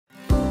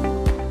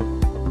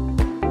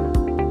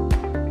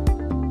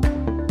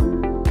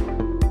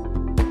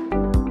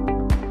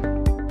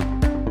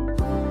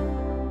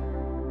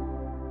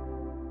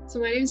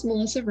name's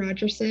Melissa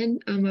Rogerson.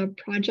 I'm a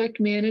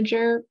project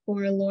manager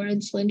for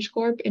Lawrence Lynch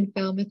Corp in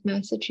Falmouth,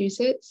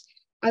 Massachusetts.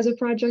 As a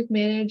project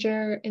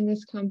manager in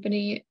this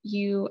company,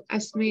 you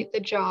estimate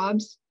the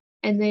jobs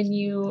and then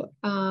you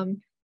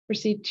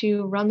proceed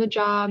to run the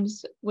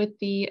jobs with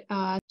the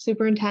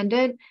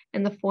superintendent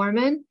and the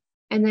foreman.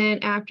 And then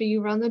after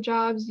you run the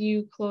jobs,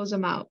 you close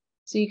them out.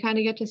 So you kind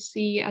of get to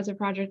see, as a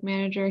project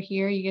manager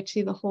here, you get to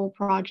see the whole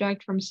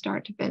project from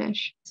start to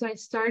finish. So I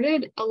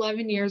started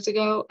 11 years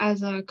ago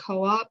as a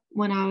co-op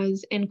when I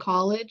was in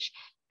college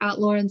at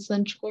Lawrence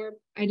Lynch Corp.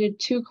 I did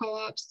 2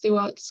 co-ops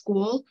throughout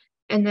school,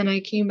 and then I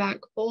came back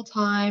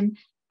full-time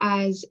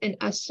as an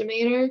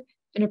estimator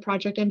and a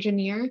project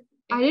engineer.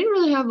 I didn't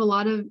really have a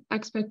lot of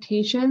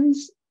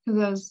expectations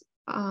because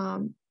I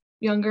was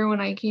younger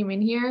when I came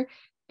in here,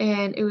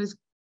 and it was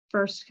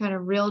first kind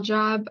of real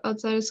job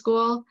outside of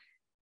school.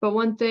 But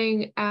one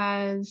thing,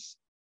 as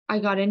I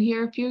got in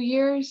here a few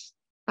years,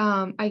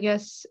 I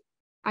guess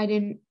I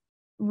didn't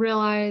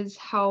realize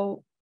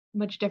how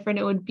much different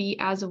it would be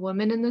as a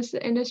woman in this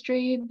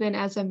industry than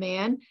as a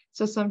man.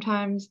 So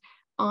sometimes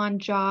on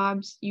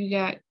jobs, you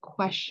get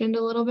questioned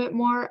a little bit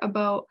more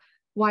about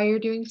why you're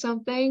doing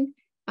something,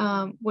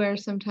 where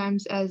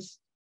sometimes as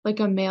like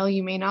a male,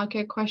 you may not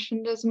get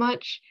questioned as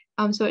much.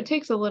 So it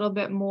takes a little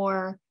bit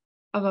more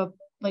of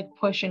a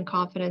push and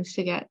confidence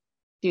to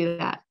do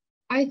that.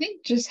 I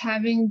think just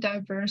having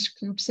diverse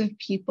groups of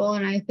people,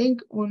 and I think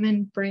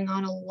women bring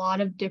on a lot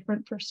of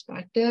different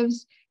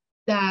perspectives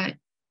that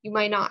you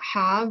might not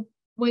have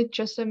with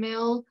just a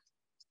male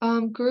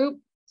group.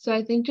 So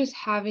I think just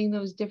having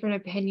those different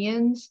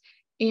opinions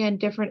and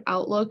different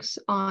outlooks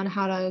on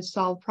how to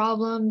solve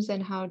problems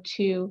and how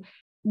to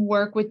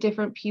work with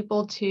different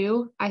people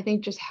too, I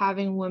think just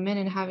having women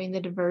and having the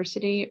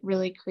diversity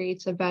really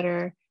creates a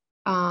better,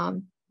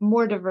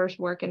 more diverse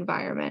work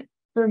environment.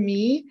 For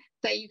me,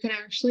 that you can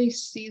actually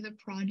see the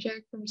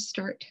project from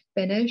start to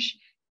finish,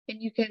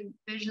 and you can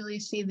visually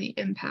see the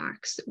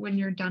impacts when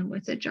you're done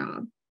with a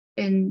job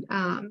and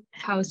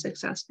how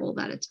successful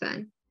that it's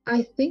been.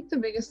 I think the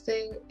biggest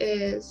thing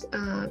is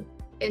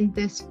in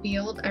this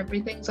field,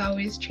 everything's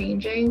always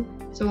changing.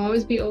 So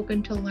always be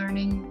open to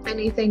learning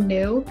anything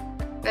new.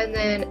 And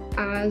then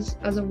as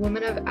a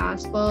woman of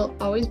asphalt,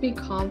 always be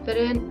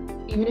confident.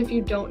 Even if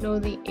you don't know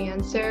the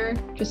answer,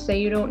 just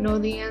say you don't know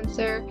the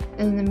answer,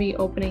 and then be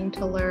opening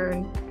to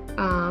learn.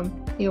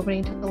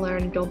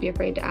 And don't be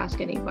afraid to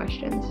ask any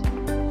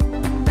questions.